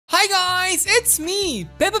Hi guys, it's me,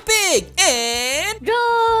 Peppa Pig, and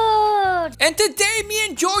George! And today me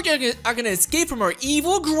and George are gonna escape from our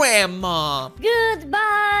evil grandma.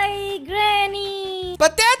 Goodbye, Granny!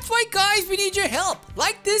 But that's why guys, we need your help.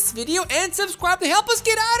 Like this video and subscribe to help us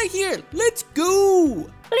get out of here. Let's go!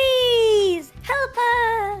 Please, help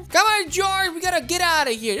us! Come on George, we gotta get out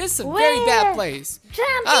of here. This is a very bad place.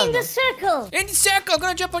 Jump in the circle! In the circle, I'm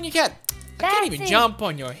gonna jump on your head. I can't even jump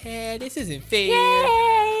on your head. This isn't fair.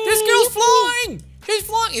 Yay! This girl's flying! She's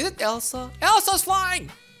flying! Is it Elsa? Elsa's flying!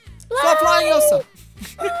 Stop flying, Elsa!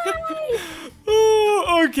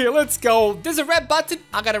 Oh, okay, let's go. There's a red button.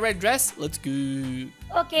 I got a red dress. Let's go.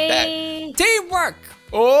 Okay. Teamwork!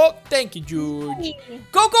 Oh, thank you, George.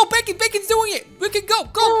 Go, go, Bacon! Bacon's doing it! We can go!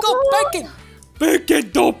 Go, go, Bacon! Bacon,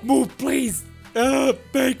 don't move, please! Bacon.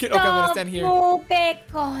 Okay, I'm gonna stand here. Don't move,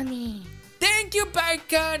 Bacon. Thank you,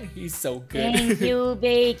 Bacon! He's so good. Thank you,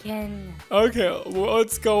 Bacon. Okay, well,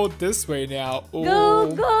 let's go this way now. Oh.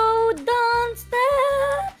 Go, go, don't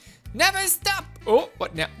stop! Never stop! Oh,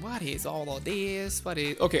 what now? What is all of this? What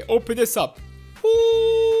is... Okay, open this up.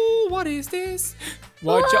 Ooh, what is this?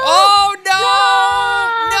 Watch out. Oh, no!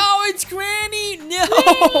 No, it's Granny! No!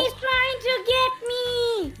 Granny's trying to get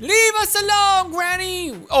me! Leave us alone,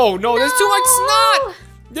 Granny! Oh, no, there's too much snot!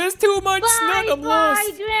 There's too much snot, I'm lost.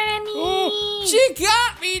 Bye, Granny! Oh, she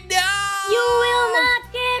got me down! You will not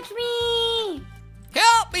catch me!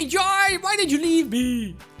 Help me, George! Why did you leave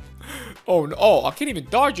me? Oh, no. Oh, I can't even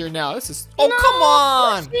dodge her now. This is... Oh, no, come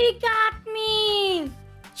on! She got me!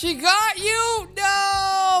 She got you?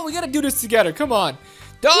 No! We gotta do this together. Come on.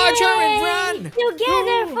 Dodge her and run!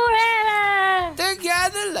 Together forever!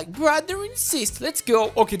 Together like brother and sister. Let's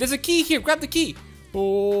go. Okay, there's a key here. Grab the key.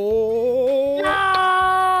 Oh!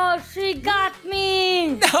 No! She got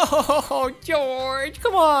me! No, George.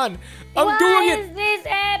 Come on. I'm doing it. Why is this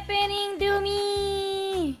happening to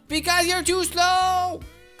me? Because you're too slow.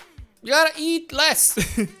 You gotta eat less.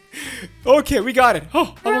 Okay, we got it.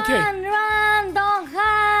 Oh, I'm okay. Run, run, don't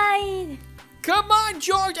hide. Come on,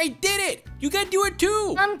 George. I did it. You can do it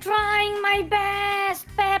too. I'm trying my best,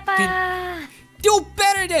 Peppa. Do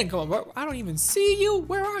better then. Come on. I don't even see you.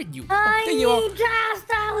 Where are you? I need just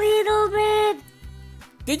a little bit.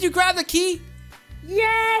 Did you grab the key?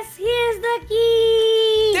 Yes, here's the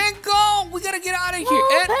key. Then go. We gotta get out of here.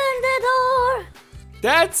 Open the door.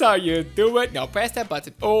 That's how you do it. Now press that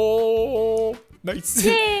button. Oh, nice.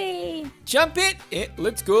 Yay. Jump it.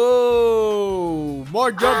 Let's go.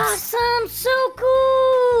 More jumps. Awesome, so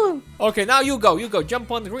cool. Okay, now you go. You go.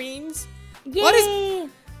 Jump on the greens. Yay.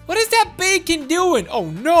 What is that Bacon doing? Oh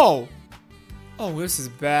no. Oh, this is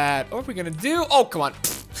bad. What are we gonna do? Oh, come on.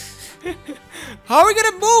 How are we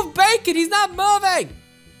gonna move Bacon? He's not moving.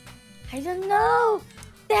 I don't know.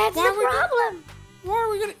 That's the problem. Where are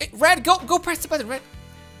we gonna... Red, go press the button, Red.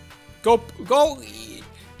 Go.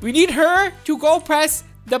 We need her to go press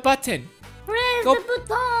the button. Press the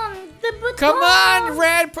button. Come on,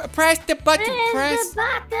 Red, press the button. Press the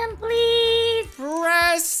button, please.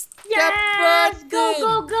 Press the button.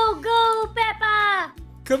 Go, Peppa.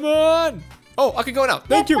 Come on. Oh, I can go now.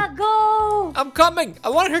 Thank you. Peppa, go. I'm coming. I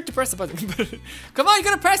wanted her to press the button. Come on, you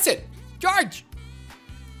gotta press it. George.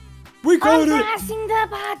 We got it. I'm pressing the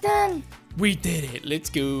button. We did it. Let's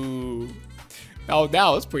go. Oh,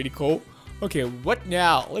 now it's pretty cool. Okay, what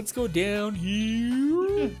now? Let's go down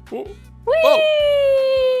here. Oh.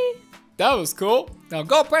 Oh. That was cool. Now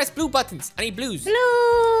go press blue buttons. I need blues.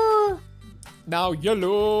 Blue. Now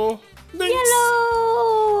yellow. Thanks.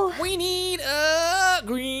 Yellow. We need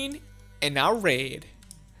green. And now red.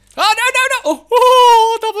 Oh, no.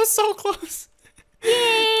 Oh, that was so close.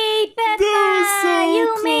 Yay, Peppa. So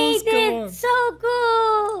you made it. So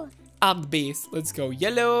cool. I'm the best. Let's go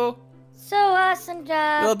yellow. So awesome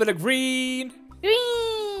job. A little bit of green.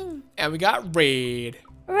 Green. And we got red.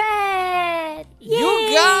 Red. Yay.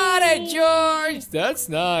 You got it, George. That's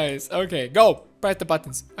nice. Okay, go. Press the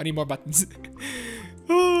buttons. I need more buttons.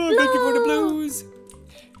 Oh, thank you for the blues.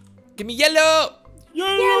 Give me yellow.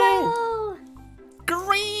 Yellow.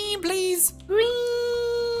 Green, please.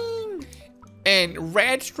 Green. And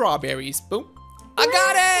red strawberries. Boom. I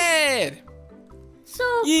got it. So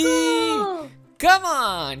cool. Come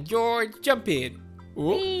on, George. Jump in.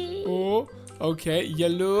 Oh. Okay,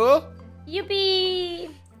 yellow. Yippee.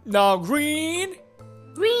 Now green.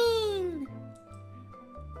 Green.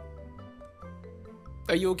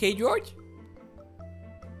 Are you okay, George?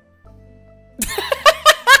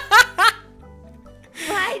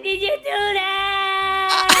 Why did you do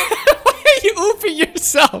that? Why are you oofing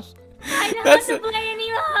yourself? I don't want to play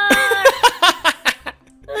anymore.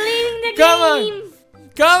 Leaving the game.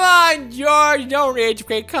 Come on, George. No rage.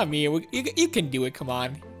 Okay, come here. You can do it. Come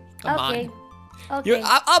on. Come Okay. on. Okay.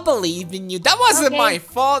 I believe in you. That wasn't my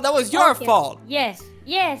fault. That was your fault. Yes.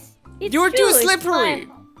 Yes. It's You were true. too slippery.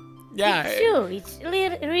 Yeah. It's true. It's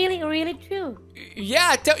really, really true.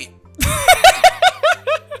 Yeah. Tell you.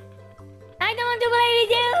 I don't want to play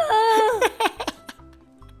with you.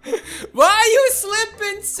 Why are you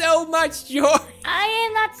slipping so much, George? I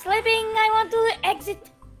am not slipping. I want to exit.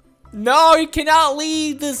 No, you cannot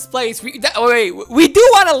leave this place. Wait, we do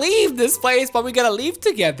want to leave this place, but we gotta leave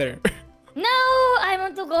together. No, I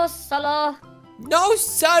want to go solo. No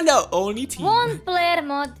solo, only team. One player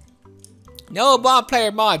mod. No one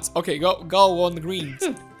player mods. Okay, go on the greens.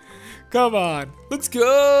 Come on, let's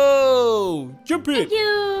go. Jump in. Thank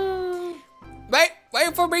you.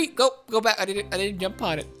 Wait for me. Go back. I didn't jump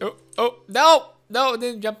on it. Oh, no, I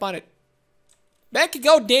didn't jump on it. Make it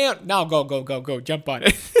go down. Now go. Jump on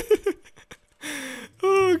it.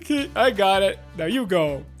 Okay, I got it. Now you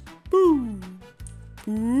go. Boo.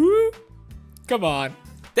 Boo. Come on.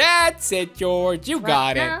 That's it, George. You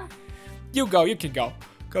got it. You go. You can go.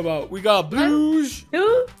 Come on. We got blues. 1,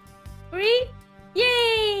 2, 3.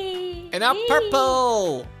 Yay! And now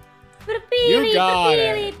purple. You got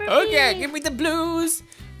it. Okay, give me the blues.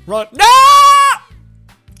 Run. No!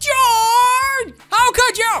 George! How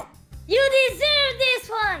could you? You deserve this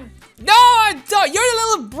one. No, I don't. You're the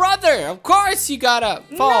little brother. Of course you gotta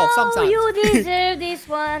fall sometimes. No, you deserve this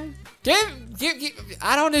one.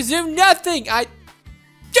 I don't deserve nothing.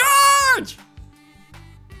 George!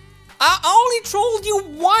 I only trolled you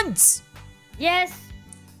once. Yes.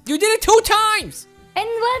 You did it 2 times. And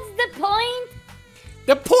what's the point?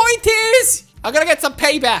 The point is, I'm gonna get some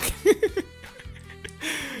payback.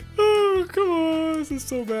 Oh, come on. This is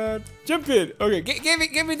so bad. Jump in. Okay,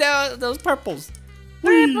 give me those purples.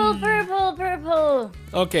 Purple.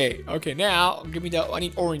 Okay, now give me I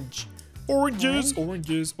need orange. Oranges.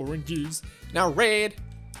 Now red.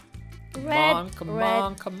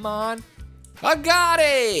 Come on. I got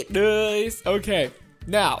it. Nice. Okay,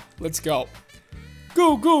 now let's go.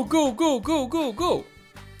 Go.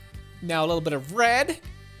 Now a little bit of red.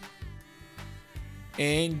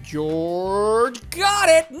 And George got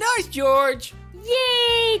it. Nice, George.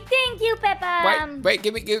 Yay! Thank you, Peppa. Wait,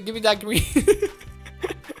 give me that green.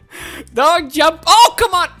 Don't jump. Oh,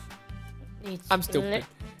 come on. I'm stupid.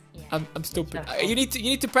 Yeah. I'm stupid. You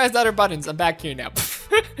need to press the other buttons. I'm back here now.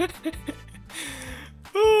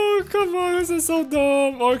 Oh, come on. This is so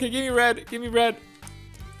dumb. Okay, give me red.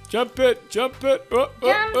 Jump it. Oh,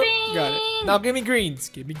 got it. Now give me greens.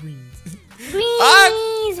 Greens.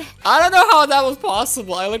 I don't know how that was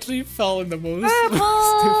possible. I literally fell in the most stupid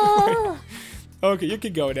way. Okay, you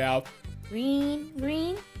can go now.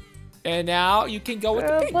 Green. And now you can go with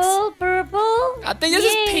the pinks. Purple. I think this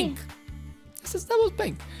is pink. That was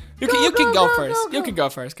pink. You can go first. You can go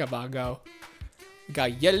first. Come on, go. We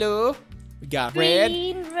got yellow. We got red.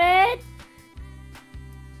 Red.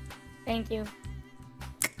 Thank you.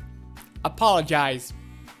 Apologize.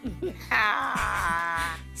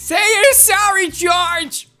 Say you're sorry,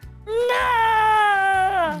 George.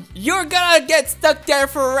 No. You're gonna get stuck there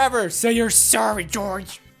forever. Say you're sorry,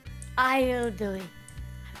 George. I will do it.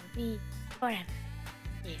 I will be forever.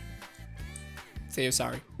 Yeah. Say you're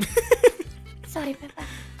sorry. Sorry, Peppa.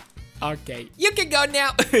 Okay, you can go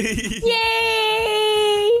now. Yay!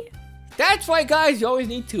 That's why, guys, you always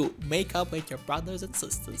need to make up with your brothers and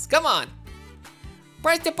sisters. Come on.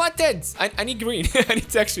 Press the buttons. I need green. I need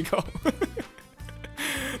to actually go.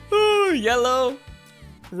 Ooh, yellow,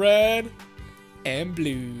 red, and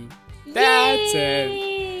blue. That's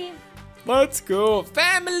it. Let's go.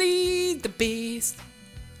 Family, the best.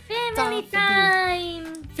 Family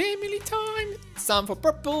time. Family time. It's time for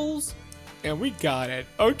purples. And we got it.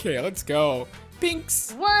 Okay, let's go.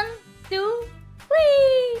 Pinks. 1, 2,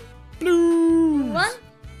 3. Blue. 1,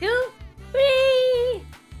 2, 3.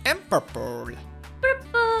 And purple.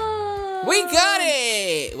 Purple. We got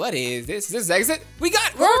it. What is this? Is this exit? We're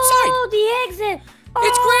outside. Oh, the exit.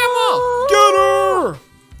 It's Oh. Grandma. Get her.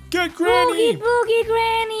 Get Granny. Boogie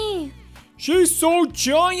Granny. She's so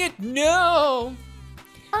giant. No.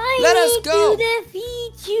 Let us need go. to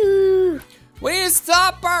defeat you. We need to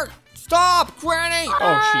stop her. Stop, Granny.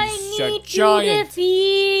 Oh, she's a giant. I need to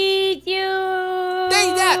defeat you.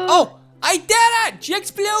 Take that. Oh, I did it. She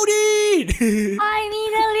exploded. I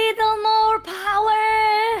need a little more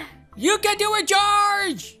power. You can do it,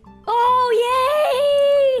 George.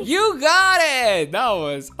 Oh, yay. You got it. That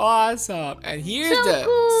was awesome. And here's So the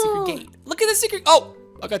cool. secret gate. Look at the secret. Oh,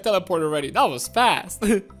 I got teleported already. That was fast.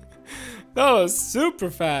 That was super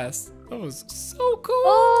fast. That was so cool.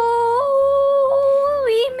 Oh,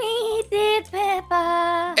 we made it,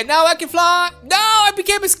 Peppa. And now I can fly. No, I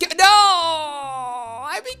became a No,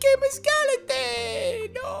 I I became a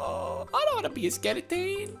skeleton. No, I don't want to be a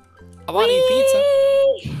skeleton. I want to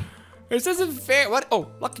eat pizza. This isn't fair. What?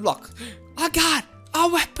 Oh, lucky block. I got a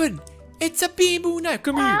weapon. It's a bamboo knife.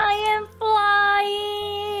 Come here. I am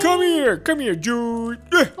flying. Come here, Jude.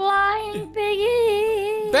 Flying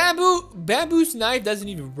piggy. Bamboo's knife doesn't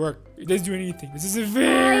even work. It doesn't do anything. This isn't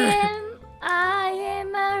fair. I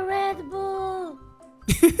am a Red Bull.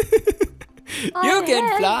 You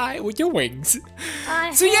can fly with your wings.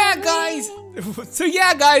 So yeah, guys,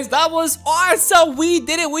 that was awesome. We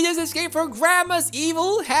did it. We just escaped from Grandma's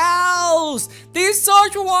evil house. Thank you so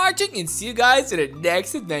much for watching, and see you guys in the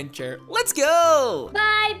next adventure. Let's go.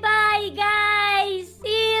 Bye bye, guys.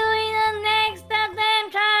 See you in the next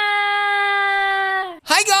adventure.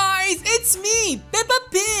 Hi guys, it's me, Peppa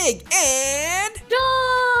Pig, and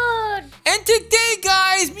Dude. And today,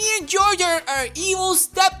 guys, me and George are at our evil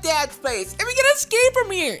stepdad's place, and we're gonna escape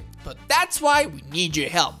from here. But that's why we need your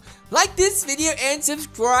help. Like this video and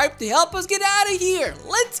subscribe to help us get out of here.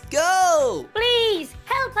 Let's go. Please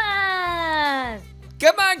help us.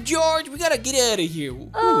 Come on, George, we gotta get out of here.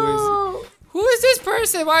 Who is this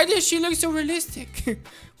person? Why does she look so realistic?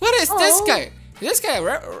 What is this guy? Is this guy a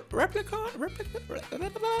replicon? A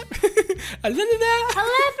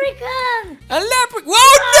leprechaun. A leprechaun.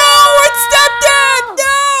 Whoa, no! It's stepdad! No!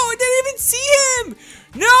 I didn't even see him!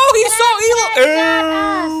 No, he's so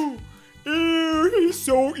evil! Ew, he's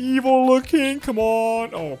so evil looking. Come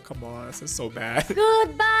on. Oh, come on. This is so bad.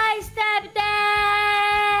 Goodbye,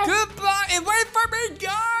 stepdad. Goodbye. And wait for me,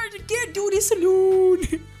 guys. I can't do this alone.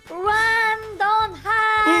 Run, don't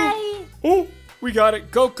hide. Oh, we got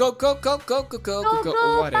it. Go.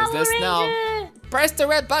 What is this now? Press the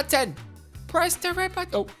red button. Press the red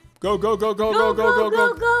button. Oh, go. Go.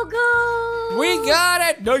 We got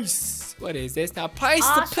it. Nice. What is this now? Press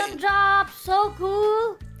awesome job. So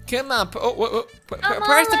cool. Come on.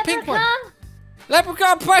 Press the pink one.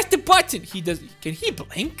 Leprechaun, press the button. Can he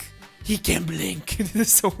blink? He can blink. This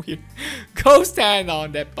is so weird. Go stand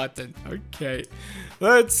on that button. Okay.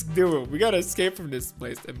 Let's do it. We gotta escape from this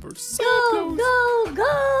place, and we're so close.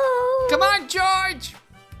 Go! Come on, George!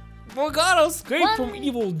 We gotta escape from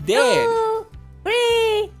evil dad. 2,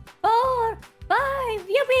 3, 4, 5.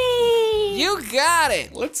 Yippee! You got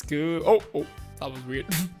it. Let's go. Oh, that was weird.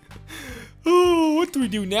 Oh, what do we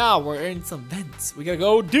do now? We're in some vents. We gotta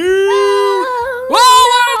go do. Oh, whoa!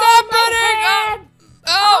 What is happening?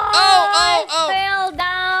 Oh! I fell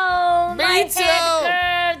down. Me My too.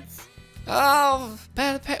 head hurts. Oh,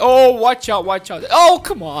 bad. Oh, watch out. Oh,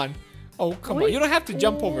 come on. You don't have to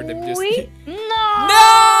jump over them. Just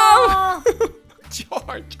No!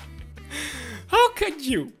 George. How could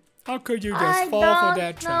you just fall for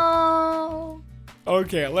that trap? No.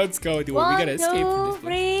 Okay, let's go do it. We gotta escape from this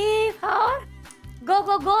place. 1, 2, 3, 4. Go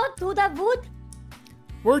to the wood.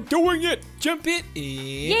 We're doing it. Jump it.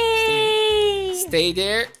 Yay! Stay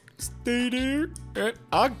there. And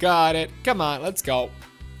I got it. Come on, let's go.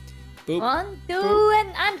 Boop. 1, 2, boop.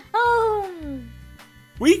 and I'm home.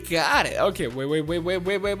 We got it. Okay,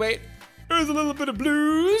 wait. There's a little bit of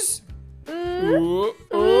blues. Ooh.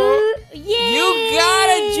 Yeah. You got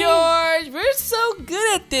it, George. We're so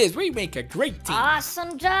good at this. We make a great team.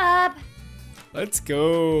 Awesome job. Let's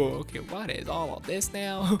go. Okay, what is all of this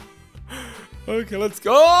now? Okay, let's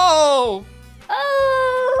go.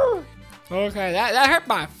 Oh. Okay, that hurt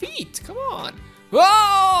my feet. Come on.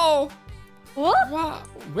 Whoa. What? Wow.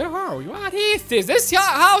 Where are we? What is this? This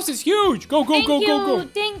house is huge. Go. Thank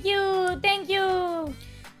you.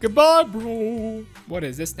 Goodbye, bro. What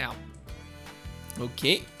is this now?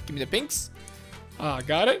 Okay, give me the pinks. I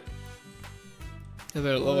got it. A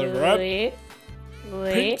little red. Wait.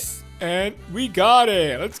 Pinks. And we got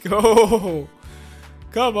it. Let's go.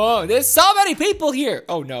 Come on. There's so many people here.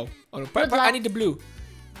 Oh, no. Peppa, I need the blue.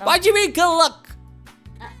 No. What do you mean, good luck?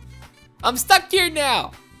 I'm stuck here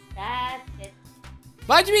now. That's it.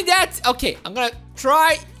 What do you mean that's... Okay, I'm gonna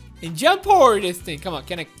try and jump over this thing. Come on,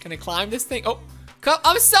 can I climb this thing? Oh,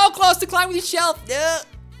 I'm so close to climbing the shelf.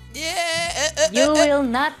 You will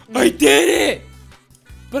not. I did it!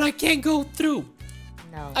 But I can't go through.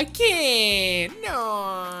 No. I can't.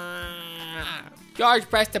 No. George,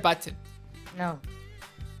 press the button. No.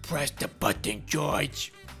 Press the button,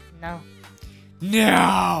 George. No.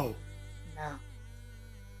 No. No.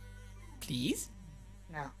 Please?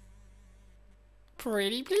 No.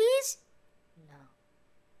 Pretty, please? No.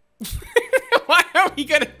 What are we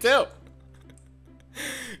gonna do?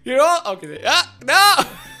 You know? Okay. No!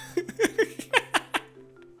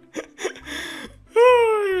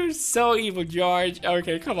 Oh, you're so evil, George.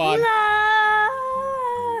 Okay, come on. No.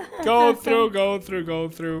 Go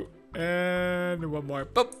through. And one more.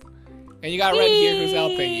 Boop. And you got Red here who's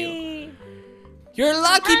helping you. You're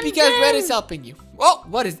lucky because Red is helping you. Oh,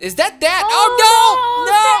 what is that? Dad? Oh,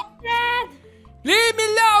 no! Stepdad. Leave me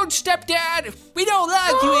alone, stepdad. We don't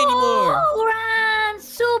like you anymore. Run!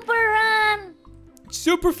 Super run!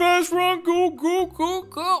 Super fast run. Go, go, go,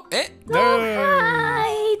 go. Hide!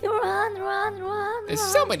 Run! There's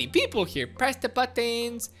so many people here. Press the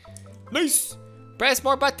buttons. Nice. Press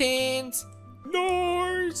more buttons.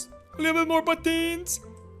 Nice. A little bit more buttons.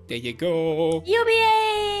 There you go.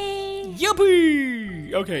 UBA!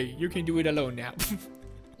 Yippee! Okay, you can do it alone now.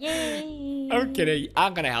 Yay! I'm kidding.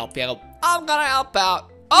 I'm gonna help you. I'm gonna help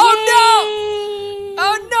out. Oh Yay! no!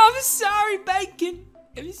 Oh no! I'm sorry, Bacon.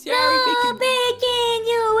 I'm sorry, No, Bacon,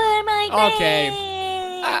 you were my friend. Okay.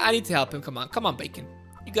 I need to help him. Come on, Bacon.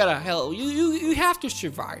 You gotta help. You have to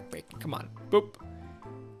survive, Bacon. Come on. Boop.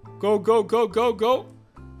 Go.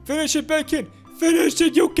 Finish it, Bacon. Finish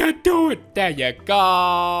it. You can do it. There you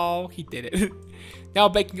go. He did it. Now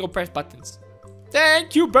Bacon, go press buttons.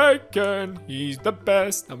 Thank you, Bacon. He's the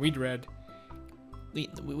best. And we need Red. We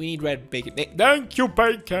need Red, Bacon. Thank you,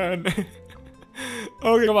 Bacon.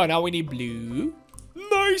 Okay, come on. Now we need blue.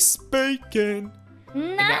 Nice, Bacon.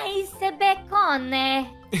 Nice, Bacon. And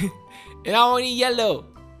now we need yellow.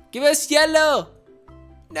 Give us yellow.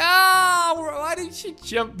 No, why didn't you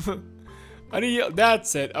jump? I need.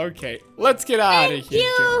 That's it. Okay, let's get out of here.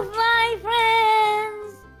 Thank you, my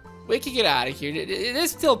friends. We can get out of here.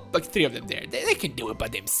 There's still like 3 of them there. They can do it by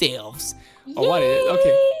themselves. Oh, what is it?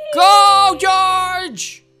 Okay. Go,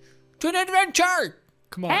 George! To an adventure!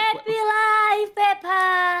 Come on. Happy life,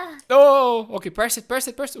 Peppa. Oh, okay. Press it.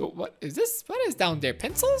 Oh, what is this? What is down there?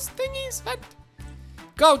 Pencils? Thingies? What?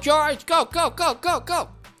 Go, George! Go! Come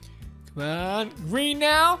on. Green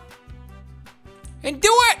now. And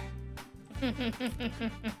do it!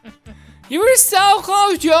 You were so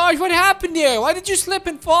close, George. What happened there? Why did you slip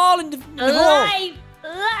and fall in the hole?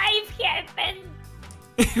 Life happened.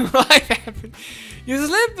 Life happened. You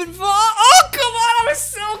slip and fall. Oh, come on. I was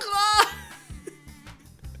so close.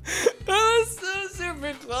 I was so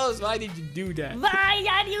super close. Why did you do that? Why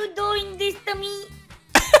are you doing this to me?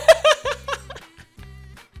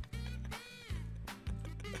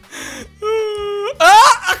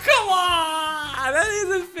 Come on. That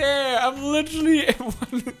isn't fair. I'm literally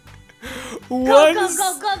Go, Super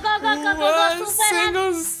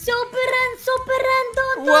run,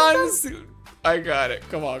 don't. I got it.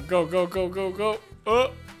 Come on, go.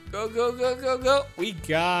 Oh, go. We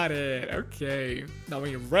got it. Okay. Now we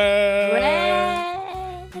need red.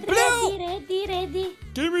 Blue. Ready.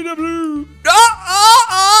 Give me the blue.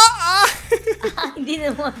 I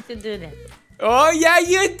didn't want to do that. Oh, yeah,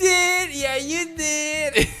 you did.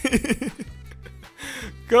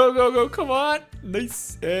 Go. Come on.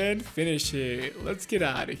 Nice. And finish it. Let's get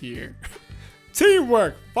out of here.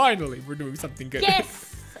 Teamwork. Finally, we're doing something good.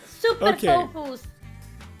 Yes. Super focus.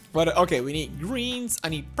 But okay, we need greens. I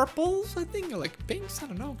need purples, I think, or like pinks. I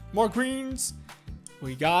don't know. More greens.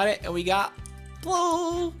 We got it. And we got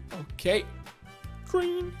blue. Okay.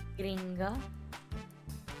 Green. Gringo.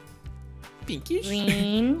 Pinkish.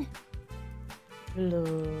 Green.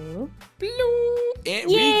 Blue. And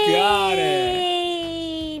we got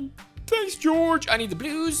it. Thanks, George. I need the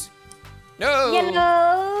blues. No.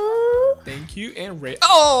 Yellow. Thank you. And red.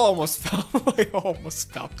 Oh, almost fell. I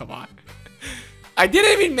almost fell. Come on. I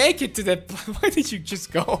didn't even make it to that. Why did you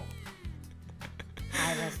just go?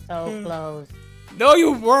 I was so close. No,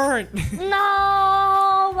 you weren't.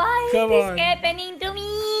 No. Why Come is on. this happening to me?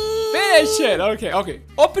 Finish it. Okay.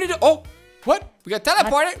 Open it. Oh, what? We got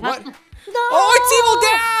teleported? What? No. Oh, it's Evil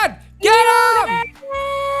Dad. Get him.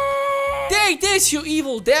 Take this, you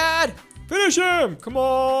evil dad. Finish him. Come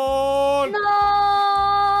on.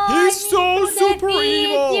 No. He's so super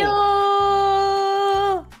evil.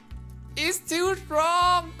 You. He's too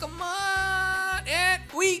strong. Come on. And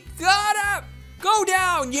we got him. Go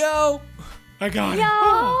down, yo. I got him.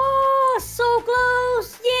 Yo, so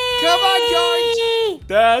close. Yay. Come on, George.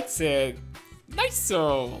 That's it. Nice.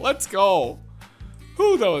 So let's go.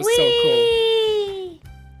 Ooh, that was so cool.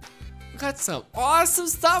 We got some awesome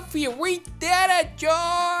stuff here. We did it,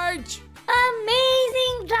 George.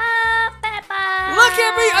 Amazing job, Peppa. Look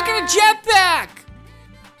at me. I got a jetpack.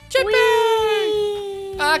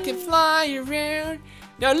 Jetpack. I can fly around.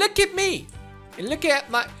 Now look at me. And look at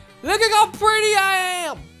how pretty I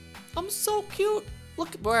am. I'm so cute.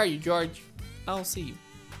 Look, where are you, George? I don't see you.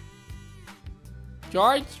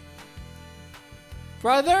 George?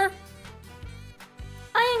 Brother?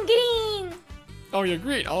 I am green. Oh, you're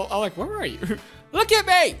green. I'm like, where are you? Look at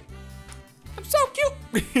me. I'm so cute.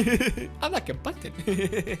 I'm like a button.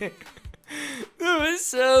 That was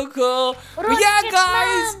so cool. But yeah,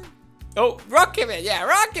 guys. Man. Oh, Rocket Man. Yeah,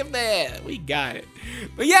 Rocket Man. We got it.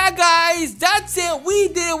 But yeah, guys, that's it. We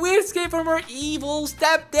did it. We escaped from our evil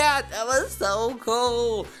stepdad. That was so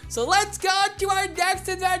cool. So let's go to our next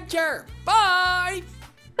adventure. Bye.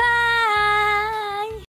 Bye.